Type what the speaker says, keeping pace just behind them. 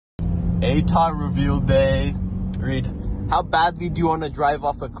Atar reveal day. Reed, how badly do you want to drive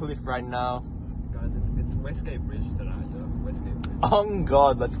off a cliff right now? Guys, it's Westgate Bridge tonight, yeah? Westgate Bridge. Oh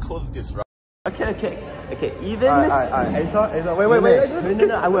God, let's cause disruption. Okay, even... Alright, Atar, wait.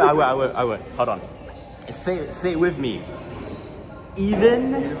 No, I will. Hold on. Say it with me.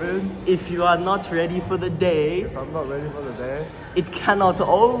 Even if you are not ready for the day... If I'm not ready for the day... It cannot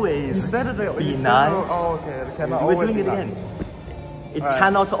always be night. Oh, okay. It cannot We're always doing be it night. again. It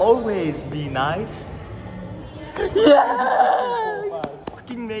cannot always be night. Yeah!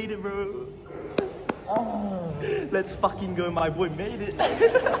 Fucking made it, bro. Oh. Let's fucking go, my boy made it.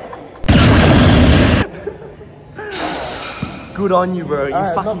 Good on you, bro.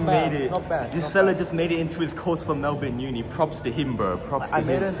 You fucking made it. Not bad. This fella just made it into his course for Melbourne Uni. Props to him, bro. Props to him. I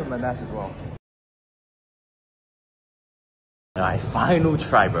made it into Monash as well. Alright, final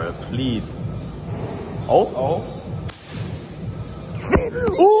try, bro. Please. Oh.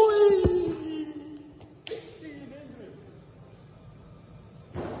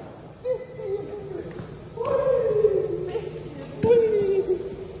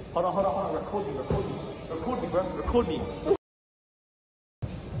 Hold on. Record me, bro. Record me.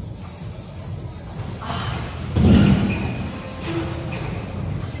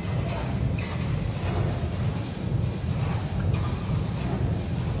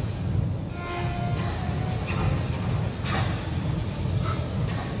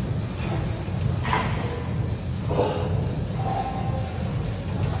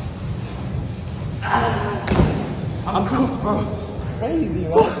 I'm cooked, bro. Crazy,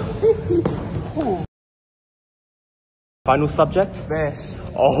 man. Final subject? Smash.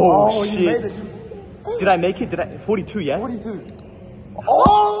 Oh shit. You made it. Did I make it? 42, yeah? 42.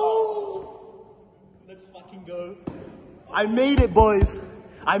 Oh! Let's fucking go. I made it, boys.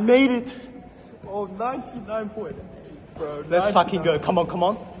 I made it. Oh, 99.8, bro. Let's fucking go. Come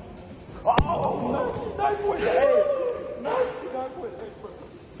on. Oh, 99.8.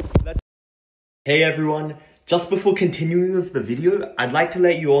 99.8, bro. Hey everyone. Just before continuing with the video, I'd like to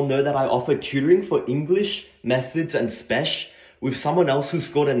let you all know that I offer tutoring for English, Methods and Spesh with someone else who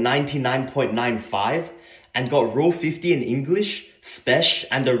scored a 99.95 and got raw 50 in English, Spesh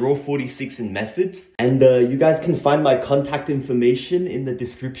and a raw 46 in Methods. And you guys can find my contact information in the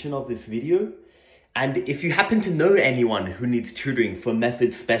description of this video. And if you happen to know anyone who needs tutoring for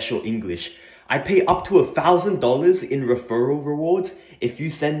Methods, Spesh or English, I pay up to $1,000 in referral rewards if you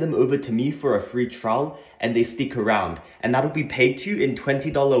send them over to me for a free trial and they stick around. And that'll be paid to you in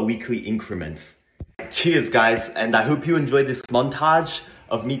 $20 weekly increments. Cheers, guys, and I hope you enjoyed this montage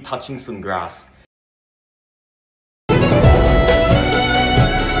of me touching some grass.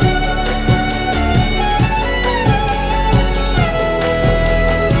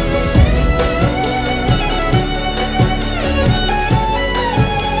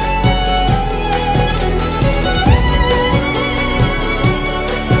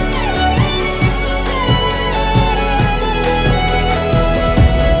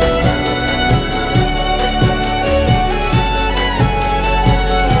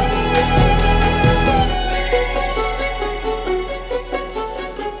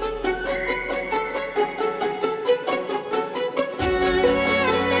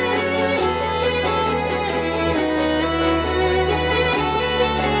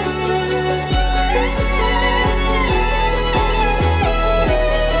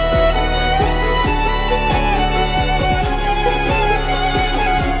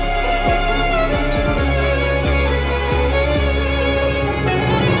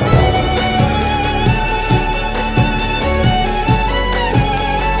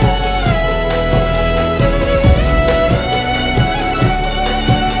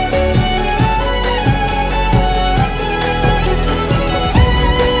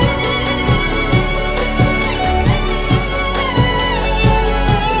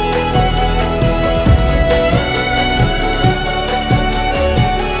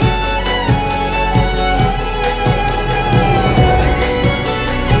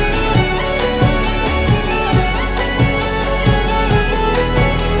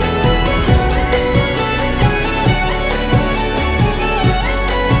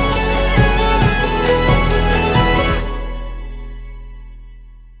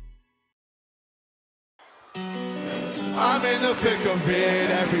 I'm in the thick of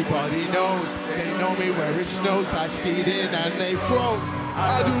it, everybody knows. They know me where it snows, I speed in and they froze.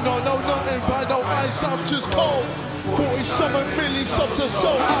 I do not know nothing, but no ice, I'm just cold. 40-something million subs or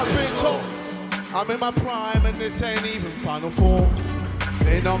so, I've been told. I'm in my prime and this ain't even final form.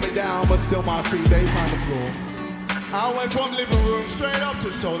 They knock me down, but still my feet, they find the floor. I went from living room straight up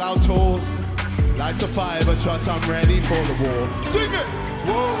to sold out tours. Life's a fire, but trust I'm ready for the war. Sing it!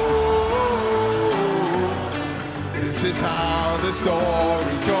 Whoa! This is how the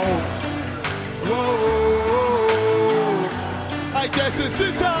story goes. Whoa, I guess this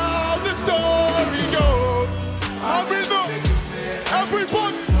is how the story goes. I'm in the,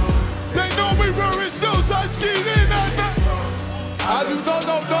 everybody, they know me where it snows, I skied in and I do not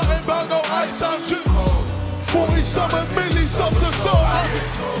know nothing about no ice, I'm just 40-something millisubs or so.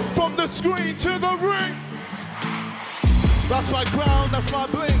 From the screen to the ring. That's my crown, that's my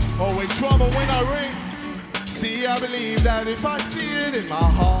bling. Always trouble when I ring. See, I believe that if I see it in my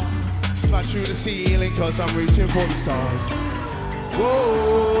heart, smash through the ceiling cause I'm reaching for the stars. Whoa,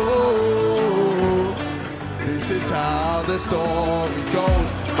 this is how the story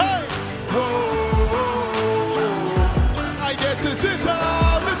goes. Hey! Whoa, I guess this is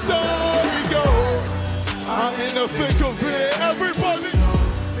how the story goes. I'm in the thick of it, everybody,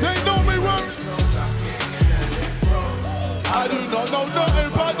 they know me well. I do not know nothing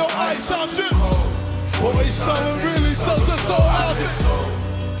about no ice, I'm just always something really something so happy.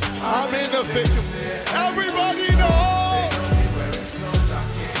 I'm in the thick of it, everybody knows.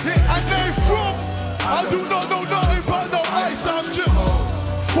 And they from, I do not know nothing about no ice, I'm just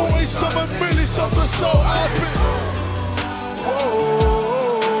always something really something so happy.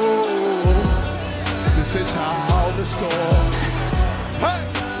 Whoa, this is how the story